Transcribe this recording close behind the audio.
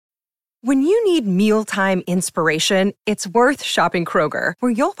When you need mealtime inspiration, it's worth shopping Kroger,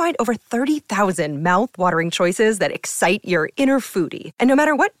 where you'll find over 30,000 mouth-watering choices that excite your inner foodie. And no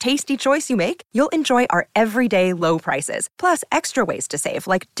matter what tasty choice you make, you'll enjoy our everyday low prices, plus extra ways to save,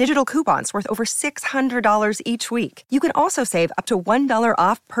 like digital coupons worth over $600 each week. You can also save up to $1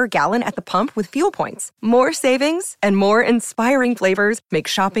 off per gallon at the pump with fuel points. More savings and more inspiring flavors make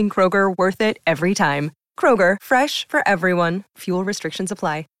shopping Kroger worth it every time. Kroger, fresh for everyone. Fuel restrictions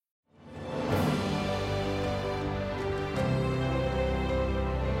apply.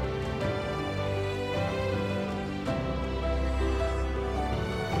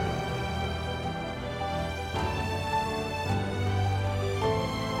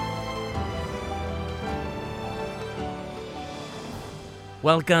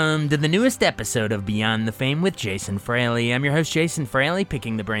 Welcome to the newest episode of Beyond the Fame with Jason Fraley. I'm your host, Jason Fraley,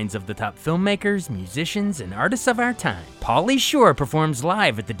 picking the brains of the top filmmakers, musicians, and artists of our time. Pauly Shore performs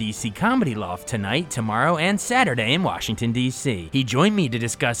live at the DC Comedy Loft tonight, tomorrow, and Saturday in Washington, D.C. He joined me to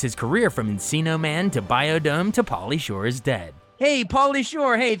discuss his career from Encino Man to Biodome to Pauly Shore is Dead. Hey, Pauly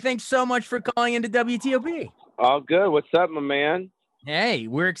Shore. Hey, thanks so much for calling into WTOP. All good. What's up, my man? Hey,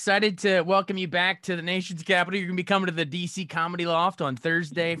 we're excited to welcome you back to the nation's capital. You're going to be coming to the DC Comedy Loft on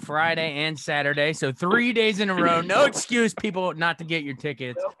Thursday, Friday, and Saturday. So 3 days in a row. No excuse, people, not to get your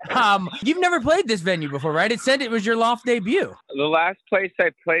tickets. You've never played this venue before, right? It said it was your Loft debut. The last place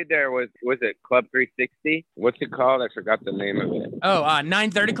I played there was it Club 360? What's it called? I forgot the name of it. Oh,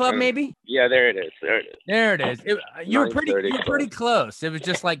 930 Club, maybe? Yeah, there it is. There it is. You were pretty close. It was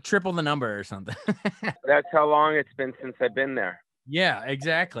just like triple the number or something. That's how long it's been since I've been there. Yeah,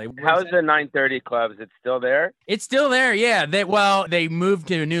 exactly. How's the 930 Club? Is it still there? It's still there, yeah. They moved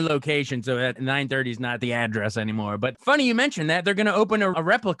to a new location, so that 930 is not the address anymore. But funny you mentioned that. They're going to open a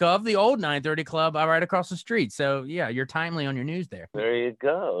replica of the old 930 Club right across the street. So, yeah, you're timely on your news there. There you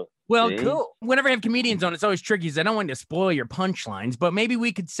go. Well, cool. Whenever I have comedians on, it's always tricky because I don't want to spoil your punchlines, but maybe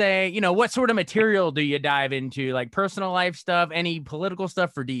we could say, what sort of material do you dive into? Like personal life stuff, any political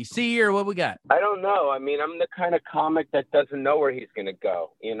stuff for DC, or what we got? I don't know. I mean, I'm the kind of comic that doesn't know where he's going to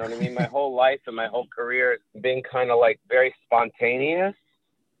go. You know what I mean? My whole life and my whole career has been kind of like very spontaneous.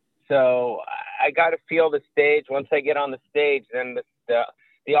 So I got to feel the stage. Once I get on the stage, then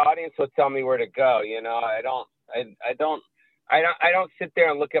the audience will tell me where to go. I don't sit there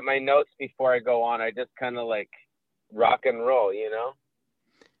and look at my notes before I go on. I just kind of like rock and roll,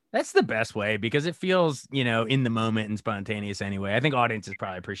 That's the best way because it feels, in the moment and spontaneous anyway. I think audiences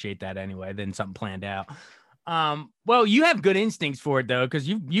probably appreciate that anyway than something planned out. Well, you have good instincts for it though, because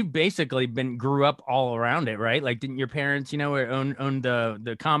you basically grew up all around it, right? Like, didn't your parents, own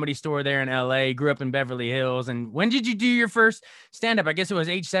the comedy store there in LA, grew up in Beverly Hills? And when did you do your first stand-up? I guess it was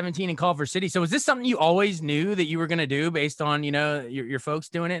age 17 in Culver City. So was this something you always knew that you were going to do based on, your folks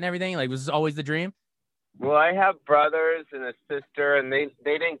doing it and everything? Like, was this always the dream? Well, I have brothers and a sister, and they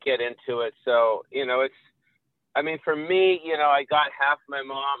didn't get into it. So, for me, I got half my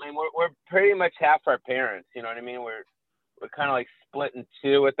mom. I mean, we're pretty much half our parents. You know what I mean? We're kind of like split in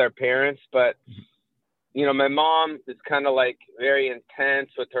two with our parents. But, my mom is kind of like very intense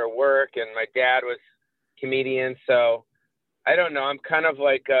with her work, and my dad was comedian. So I don't know. I'm kind of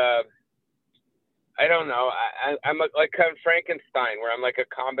like, I don't know. I'm like kind of Frankenstein, where I'm like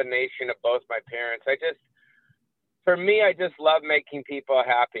a combination of both my parents. For me, I just love making people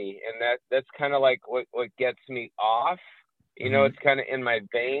happy, and that's kind of like what gets me off. It's kind of in my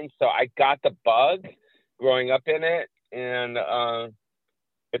veins. So I got the bug growing up in it, and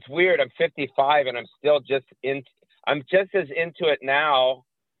it's weird. I'm 55, and I'm still I'm just as into it now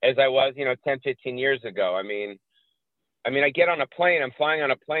as I was, 10, 15 years ago. I mean, I get on a plane. I'm flying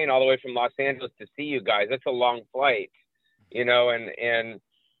on a plane all the way from Los Angeles to see you guys. That's a long flight, and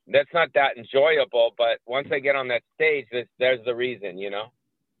that's not that enjoyable, but once I get on that stage, there's the reason,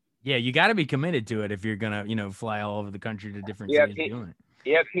 Yeah, you got to be committed to it if you're going to, fly all over the country to different cities doing it.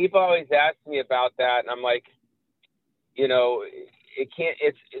 Yeah, people always ask me about that, and I'm like,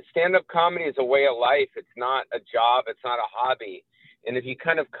 stand-up comedy is a way of life. It's not a job. It's not a hobby. And if you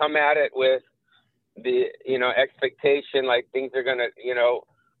kind of come at it with the, expectation, like things are going to,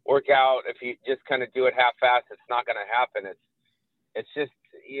 work out, if you just kind of do it half-assed, it's not going to happen. It's just,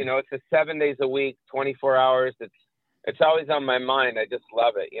 it's a 7 days a week, 24 hours. It's always on my mind. I just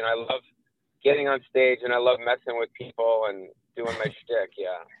love it. I love getting on stage, and I love messing with people, and doing my shtick.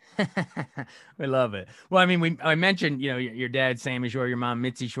 Yeah. We love it. Well, I mean, I mentioned, your dad, Sammy Shore, your mom,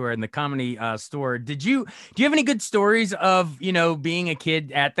 Mitzi Shore, in the Comedy Store. Do you have any good stories of, being a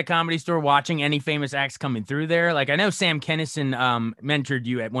kid at the Comedy Store, watching any famous acts coming through there? Like, I know Sam Kinison mentored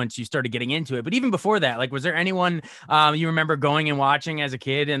you once you started getting into it, but even before that, like, was there anyone you remember going and watching as a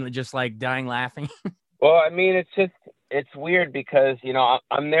kid and just like dying laughing? Well, I mean, it's weird because,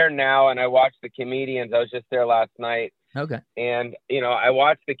 I'm there now and I watch the comedians. I was just there last night. Okay. And, I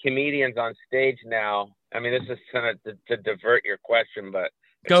watch the comedians on stage now. I mean, this is kind of to divert your question, but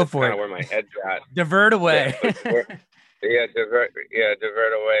it's Go just for kind it. of where my head's at. Divert away. Divert away.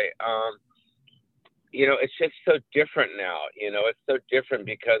 It's just so different now. It's so different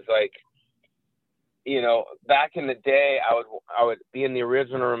because, like, back in the day, I would be in the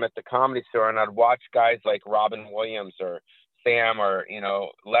original room at the Comedy Store and I'd watch guys like Robin Williams or Sam or,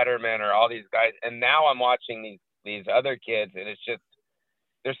 Letterman or all these guys. And now I'm watching these other kids and it's just,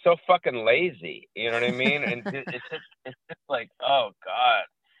 they're so fucking lazy. You know what I mean? And it's just like, oh God,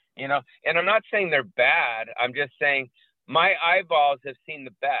 and I'm not saying they're bad. I'm just saying my eyeballs have seen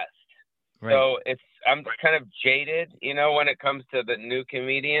the best. Right. So I'm kind of jaded, when it comes to the new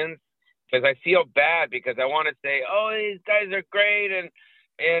comedians. Because I feel bad because I want to say, oh, these guys are great and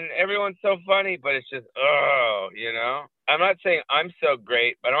everyone's so funny, but it's just, I'm not saying I'm so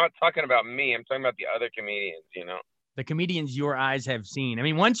great, but I'm not talking about me. I'm talking about the other comedians, The comedians your eyes have seen. I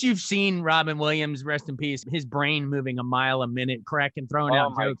mean, once you've seen Robin Williams, rest in peace, his brain moving a mile a minute, cracking, throwing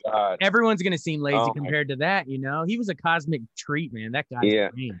out jokes. God. Everyone's going to seem lazy compared to that, He was a cosmic treat, man. That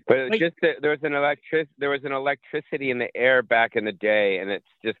guy's great. But it's just that there was an electricity in the air back in the day, and it's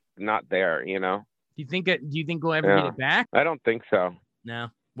just not there, Do you think we'll ever get it back? I don't think so. No.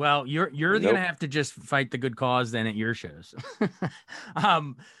 Well, you're nope. Gonna have to just fight the good cause then at your shows.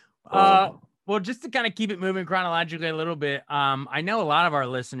 Well, just to kind of keep it moving chronologically a little bit, I know a lot of our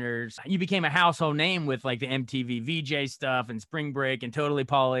listeners, you became a household name with like the MTV VJ stuff and Spring Break and Totally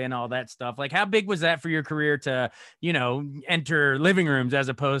Pauly and all that stuff. Like, how big was that for your career to, enter living rooms as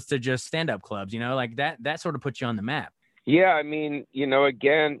opposed to just stand-up clubs? Like that sort of put you on the map. Yeah, I mean,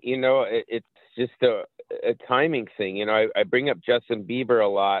 again, it's just a timing thing. I bring up Justin Bieber a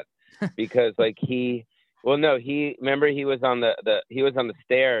lot because like remember he was on the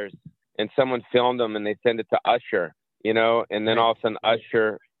stairs. And someone filmed him and they sent it to Usher, and then all of a sudden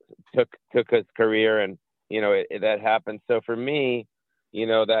Usher took his career and, that happened. So for me,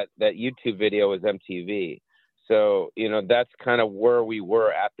 that YouTube video was MTV. So, that's kind of where we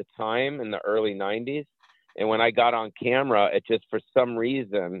were at the time in the early 90s. And when I got on camera, it just, for some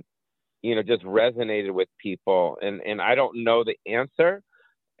reason, just resonated with people. And I don't know the answer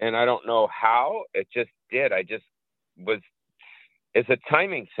and I don't know how. It just did. It's a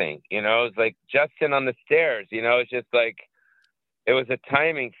timing thing, It's like Justin on the stairs, It's just like, it was a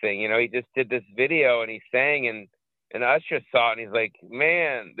timing thing, He just did this video and he sang and Usher saw it and he's like,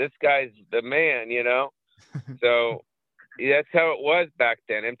 man, this guy's the man, So that's how it was back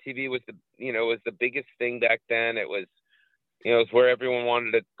then. MTV was was the biggest thing back then. It was, it was where everyone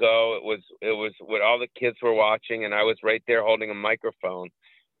wanted to go. It was what all the kids were watching and I was right there holding a microphone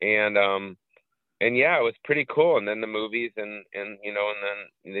and yeah, it was pretty cool. And then the movies and then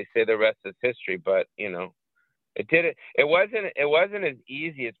they say the rest is history, but it wasn't as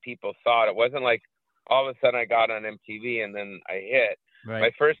easy as people thought. It wasn't like all of a sudden I got on MTV and then I hit. Right.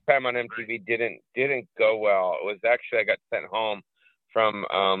 My first time on MTV didn't go well. It was actually, I got sent home from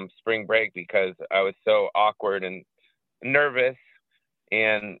Spring Break because I was so awkward and nervous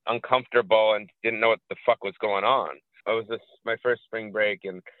and uncomfortable and didn't know what the fuck was going on. It was my first Spring Break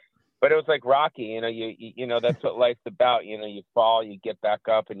but it was like Rocky, that's what life's about. You fall, you get back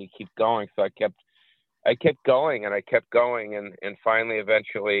up and you keep going. So I kept going and I kept going and finally,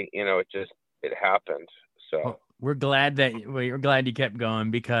 eventually, it happened. So well, we're glad you kept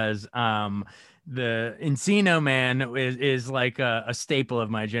going because, the Encino Man is like a staple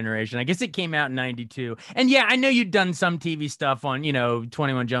of my generation. I guess it came out in 92. And yeah, I know you'd done some TV stuff on,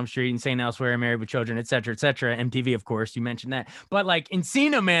 21 Jump Street and St. Elsewhere, Married with Children, et cetera, MTV, of course, you mentioned that. But like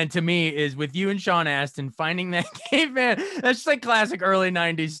Encino Man to me is with you and Sean Astin finding that caveman. That's just like classic early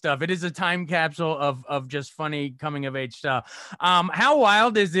 90s stuff. It is a time capsule of just funny coming of age stuff. How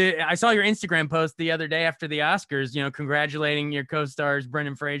wild is it? I saw your Instagram post the other day after the Oscars, congratulating your co-stars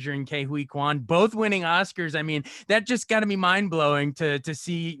Brendan Fraser and Ke Huy Quan, both winning Oscars. I mean, that just got to be mind-blowing to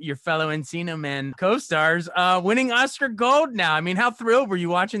see your fellow Encino Man co-stars winning Oscar gold now. I mean, how thrilled were you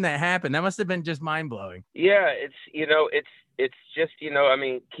watching that happen? That must have been just mind-blowing. Yeah, it's just, I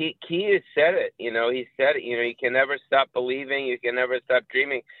mean, Key has said it, he said it, you can never stop believing, you can never stop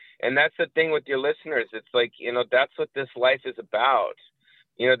dreaming. And that's the thing with your listeners. It's like, that's what this life is about.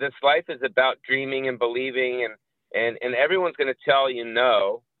 This life is about dreaming and believing, and everyone's going to tell you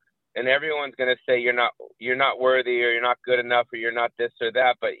no, and everyone's going to say you're not worthy, or you're not good enough, or you're not this or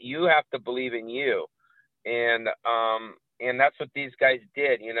that, but you have to believe in you. And that's what these guys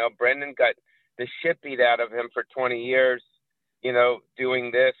did. Brendan got the shit beat out of him for 20 years,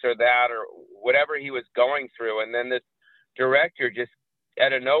 doing this or that or whatever he was going through. And then this director just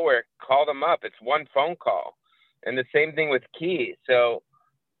out of nowhere called him up. It's one phone call. And the same thing with Key. So,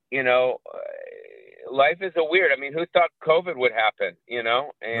 life is a weird. I mean, who thought COVID would happen, And,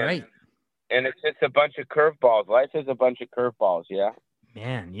 right. And it's just a bunch of curveballs. Life is a bunch of curveballs. Yeah.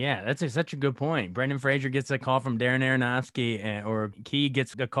 Man, yeah, that's such a good point. Brendan Fraser gets a call from Darren Aronofsky, or Key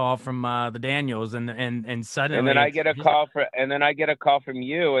gets a call from the Daniels, and suddenly, and then I get a call from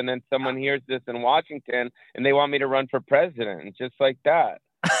you, and then someone hears this in Washington, and they want me to run for president, and just like that.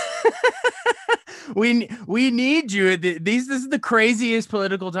 we need you. This is the craziest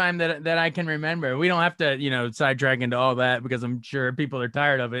political time that I can remember. We don't have to, sidetrack into all that because I'm sure people are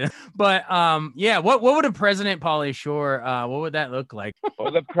tired of it. But yeah, what would a President Pauly Shore, what would that look like?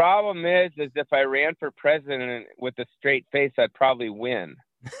 Well, the problem is if I ran for president with a straight face, I'd probably win.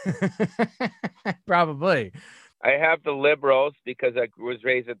 Probably. I have the liberals because I was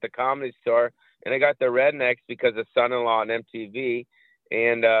raised at the Comedy Store, and I got the rednecks because of Son-in-Law on MTV.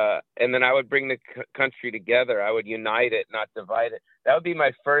 And then I would bring the country together. I would unite it, not divide it. That would be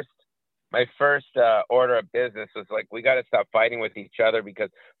my first order of business. Was like, we got to stop fighting with each other, because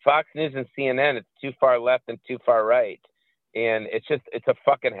Fox News and CNN, it's too far left and too far right, and it's a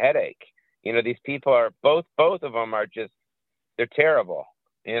fucking headache. These people are both of them are just, they're terrible.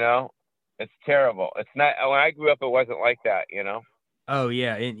 It's terrible. It's not. When I grew up, it wasn't like that. Oh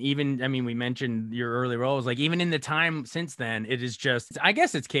yeah, and even, I mean, we mentioned your early roles. Like, even in the time since then, it is just, I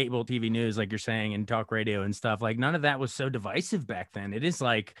guess it's cable TV news, like you're saying, and talk radio and stuff. Like, none of that was so divisive back then. It is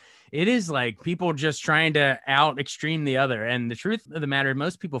like people just trying to out extreme the other. And the truth of the matter,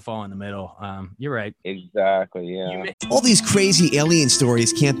 most people fall in the middle. You're right. Exactly. Yeah. All these crazy alien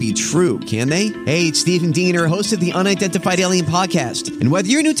stories can't be true, can they? Hey, it's Stephen Diener, host of the Unidentified Alien Podcast. And whether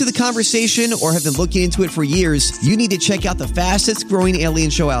you're new to the conversation or have been looking into it for years, you need to check out the fastest growing alien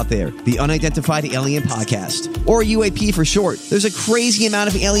show out there, the Unidentified Alien Podcast, or UAP for short. There's a crazy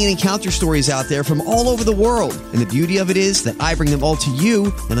amount of alien encounter stories out there from all over the world. And the beauty of it is that I bring them all to you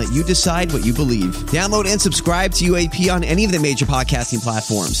and let you decide what you believe. Download and subscribe to UAP on any of the major podcasting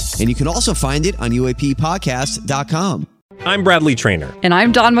platforms. And you can also find it on UAPpodcast.com. I'm Bradley Trainer. And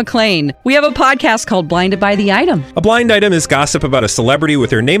I'm Don McClain. We have a podcast called Blinded by the Item. A blind item is gossip about a celebrity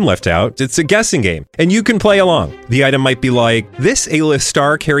with their name left out. It's a guessing game, and you can play along. The item might be like, this A-list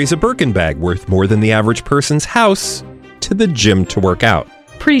star carries a Birkin bag worth more than the average person's house to the gym to work out.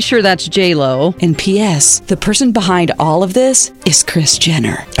 Pretty sure that's J-Lo. And P.S. the person behind all of this is Kris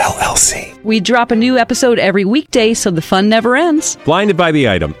Jenner, LLC. We drop a new episode every weekday so the fun never ends. Blinded by the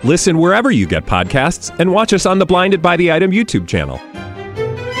Item. Listen wherever you get podcasts, and watch us on the Blinded by the Item YouTube channel.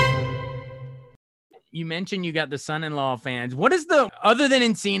 You mentioned you got the Son-in-Law fans. What is other than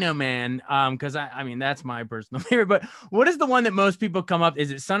Encino Man? Because I mean, that's my personal favorite, but what is the one that most people come up?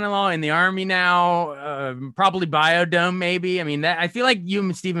 Is it Son-in-Law in the Army now? Probably Biodome, maybe. I mean, I feel like you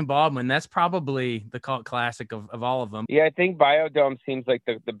and Stephen Baldwin, that's probably the cult classic of all of them. Yeah, I think Biodome seems like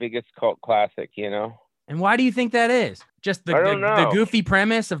the biggest cult classic, And why do you think that is? Just the goofy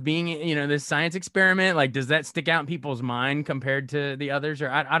premise of being, this science experiment. Like, does that stick out in people's mind compared to the others?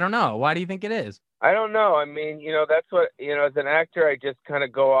 Or I don't know. Why do you think it is? I don't know. I mean, that's what, as an actor, I just kind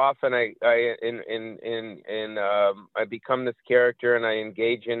of go off and I become this character and I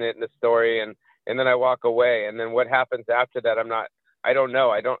engage in it in the story and then I walk away. And then what happens after that? I don't know.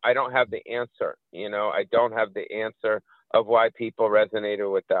 I don't have the answer. I don't have the answer of why people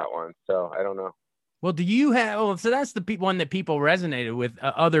resonated with that one. So I don't know. Well, do you have? Well, so that's the one that people resonated with,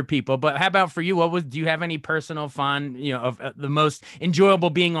 other people. But how about for you? Do you have any personal fun? Of the most enjoyable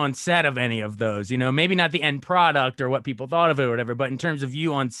being on set of any of those? Maybe not the end product or what people thought of it or whatever. But in terms of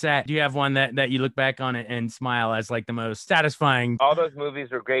you on set, do you have one that you look back on it and smile as like the most satisfying? All those movies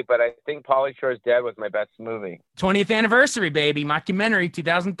were great, but I think Pauly Shore's Dead was my best movie. 20th anniversary, baby, mockumentary,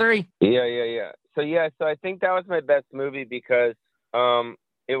 2003. Yeah. So I think that was my best movie because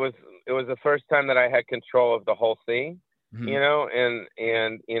it was the first time that I had control of the whole scene, and it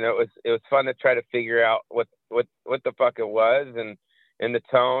was fun to try to figure out what the fuck it was and the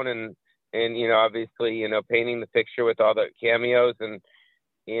tone and obviously painting the picture with all the cameos and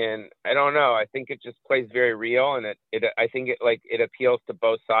I don't know, I think it just plays very real and I think it appeals to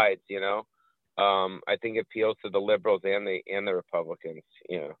both sides, I think it appeals to the liberals and the Republicans,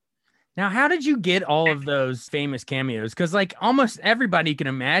 Now, how did you get all of those famous cameos? Because like almost everybody you can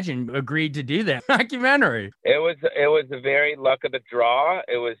imagine agreed to do that documentary. It was a very luck of the draw.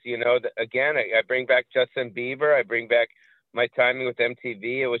 It was, again, I bring back Justin Bieber. I bring back my timing with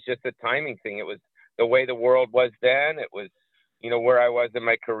MTV. It was just a timing thing. It was the way the world was then. It was, where I was in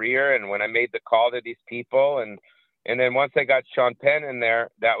my career, and when I made the call to these people, and then once I got Sean Penn in there,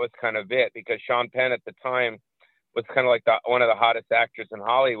 that was kind of it, because Sean Penn at the time was kind of like one of the hottest actors in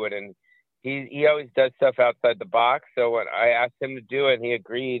Hollywood, and he always does stuff outside the box. So when I asked him to do it, and he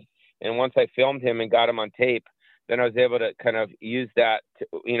agreed, and once I filmed him and got him on tape, then I was able to kind of use that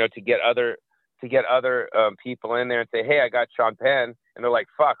to get other people in there and say, hey, I got Sean Penn, and they're like,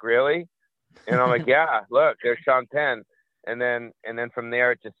 fuck, really? And I'm like, yeah, look, there's Sean Penn. And then from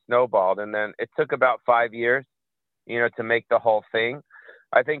there it just snowballed, and then it took about 5 years, to make the whole thing.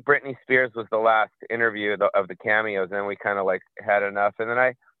 I think Britney Spears was the last interview of the cameos, and we kind of like had enough. And then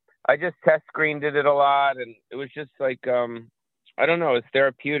I just test screened it a lot, and it was just like, I don't know, it's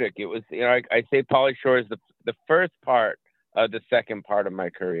therapeutic. It was, I say Pauly Shore is the first part of the second part of my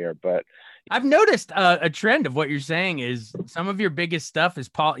career, but I've noticed a trend of what you're saying is some of your biggest stuff is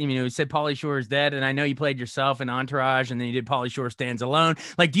Paul. You said Pauly Shore is dead, and I know you played yourself in Entourage, and then you did Pauly Shore Stands Alone.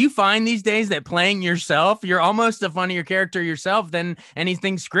 Like, do you find these days that playing yourself, you're almost a funnier character yourself than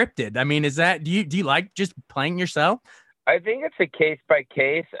anything scripted? I mean, do you like just playing yourself? I think it's a case by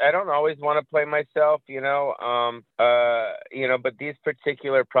case. I don't always want to play myself, but these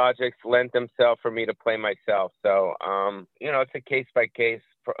particular projects lent themselves for me to play myself. So, it's a case by case,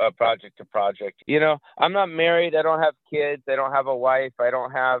 project to project. I'm not married. I don't have kids. I don't have a wife. I don't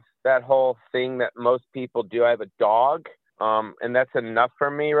have that whole thing that most people do. I have a dog. And that's enough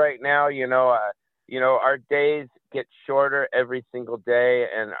for me right now. Our days get shorter every single day,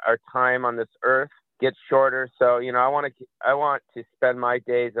 and our time on this earth gets shorter. So, I want to spend my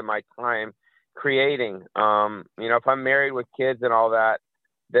days and my time creating. If I'm married with kids and all that,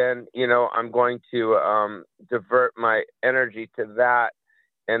 then, I'm going to divert my energy to that.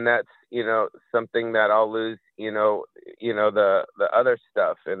 And that's, something that I'll lose, the other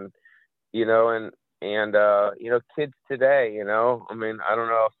stuff. And, kids today, I mean, I don't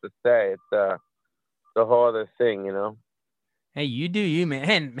know what else to say. It's the whole other thing, Hey, you do you,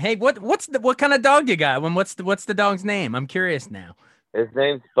 man. Hey, what kind of dog you got? What's the dog's name? I'm curious now. His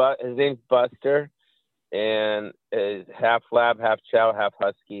name's Buster, and is half lab, half chow, half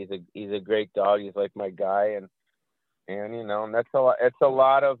husky. He's a great dog. He's like my guy, and and that's a lot. It's a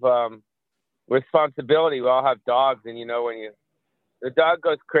lot of responsibility. We all have dogs, and when the dog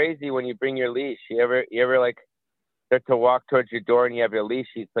goes crazy when you bring your leash. You ever like start to walk towards your door and you have your leash?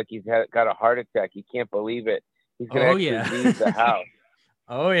 It's like he's got a heart attack. You can't believe it. He's gonna leave the house.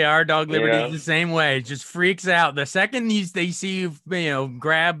 Oh yeah, our dog Liberty is the same way. It just freaks out the second they see you,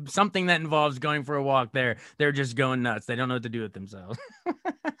 grab something that involves going for a walk. They're just going nuts. They don't know what to do with themselves.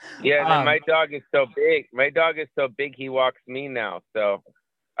 Yeah, and my dog is so big. He walks me now. So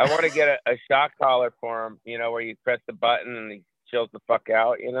I want to get a shock collar for him. Where you press the button and he chills the fuck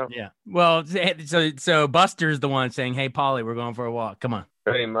out. Yeah. Well, so Buster's the one saying, "Hey, Pauly, we're going for a walk. Come on."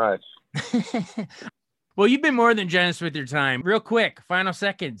 Pretty much. Well, you've been more than generous with your time. Real quick, final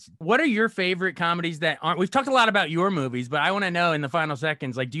seconds. What are your favorite comedies that aren't? We've talked a lot about your movies, but I want to know in the final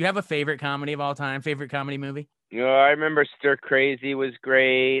seconds, like, do you have a favorite comedy of all time? Favorite comedy movie? I remember Stir Crazy was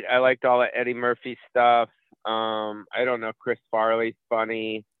great. I liked all the Eddie Murphy stuff. I don't know. Chris Farley's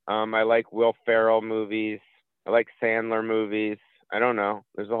funny. I like Will Ferrell movies. I like Sandler movies. I don't know.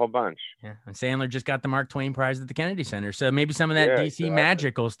 There's a whole bunch. Yeah, and Sandler just got the Mark Twain Prize at the Kennedy Center, so maybe some of that DC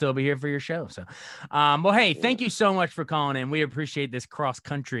magic will still be here for your show. So, well, hey, thank you so much for calling in. We appreciate this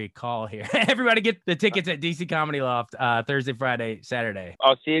cross-country call here. Everybody get the tickets at DC Comedy Loft Thursday, Friday, Saturday.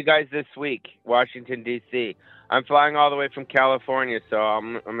 I'll see you guys this week, Washington, D.C. I'm flying all the way from California, so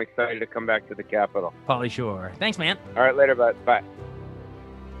I'm excited to come back to the capital. Pauly Shore. Thanks, man. All right, later, bud. Bye.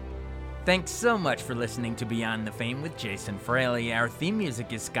 Thanks so much for listening to Beyond the Fame with Jason Fraley. Our theme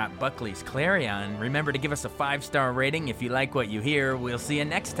music is Scott Buckley's Clarion. Remember to give us a 5-star rating if you like what you hear. We'll see you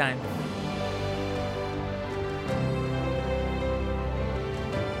next time.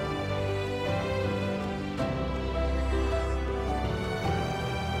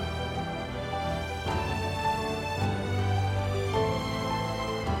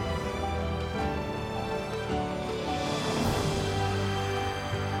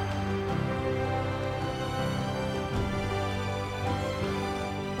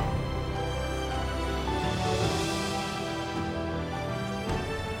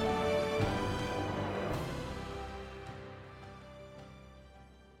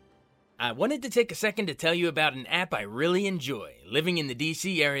 I wanted to take a second to tell you about an app I really enjoy. Living in the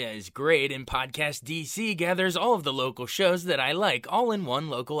DC area is great, and Podcast DC gathers all of the local shows that I like all in one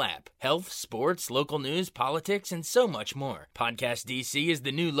local app. Health, sports, local news, politics, and so much more. Podcast DC is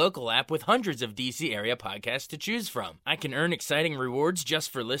the new local app with hundreds of DC area podcasts to choose from. I can earn exciting rewards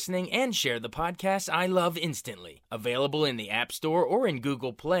just for listening and share the podcasts I love instantly. Available in the App Store or in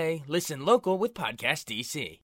Google Play, listen local with Podcast DC.